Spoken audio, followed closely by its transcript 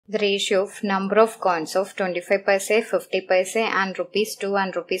The ratio of number of coins of 25 paise, 50 paise and Rs.2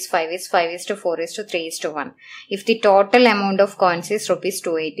 and Rs.5 is 5:4:3:1. If the total amount of coins is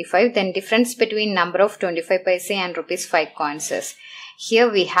Rs.285, then difference between number of 25 paise and Rs.5 coins is. Here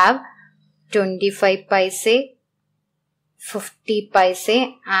we have 25 paise, 50 paise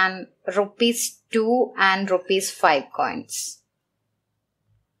and Rs.2 and Rs.5 coins.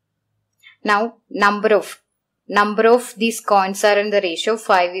 Now number of these coins are in the ratio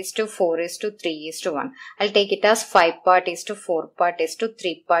 5:4:3:1. I'll take it as 5 part is to 4 part is to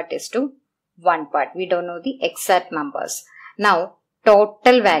 3 part is to 1 part. We don't know the exact numbers. Now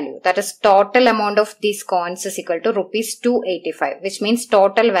total value, that is total amount of these coins is equal to Rs.285, which means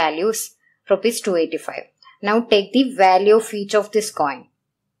total value is Rs.285. Now take the value of each of this coin.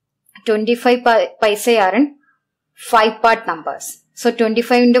 25 paise are in 5 part numbers. So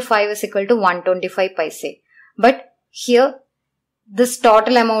 25 into 5 is equal to 125 paise. But here this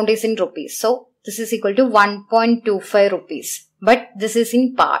total amount is in rupees. So this is equal to 1.25 rupees. But this is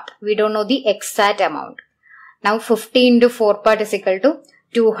in part. We don't know the exact amount. Now 50 into 4 part is equal to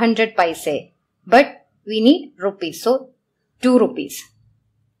 200 paise. But we need rupees. So 2 rupees.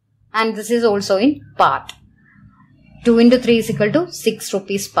 And this is also in part. 2 into 3 is equal to 6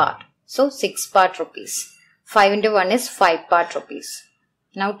 rupees part. So 6 part rupees. 5 into 1 is 5 part rupees.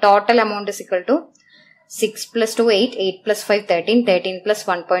 Now total amount is equal to 6 plus 2, 8, 8 plus 5, 13, 13 plus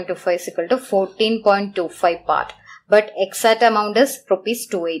 1.25 is equal to 14.25 part. But exact amount is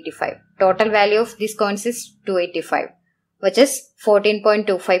Rs.285. Total value of these coins is 285, which is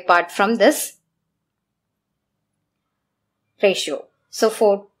 14.25 part from this ratio. So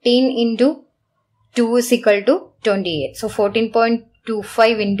 14 into 2 is equal to 28. So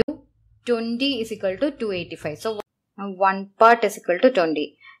 14.25 into 20 is equal to 285. So 1 part is equal to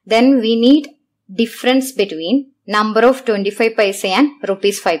 20. Then we need difference between number of 25 paise and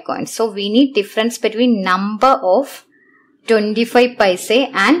Rs.5 coins. So we need difference between number of 25 paise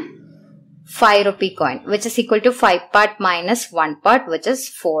and 5 rupee coin, which is equal to 5 part minus 1 part, which is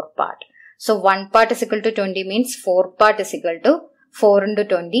 4 part. So 1 part is equal to 20 means 4 part is equal to 4 into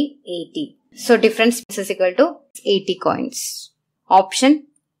 20, 80. So difference is equal to 80 coins. Option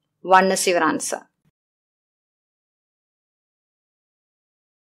 1 is your answer.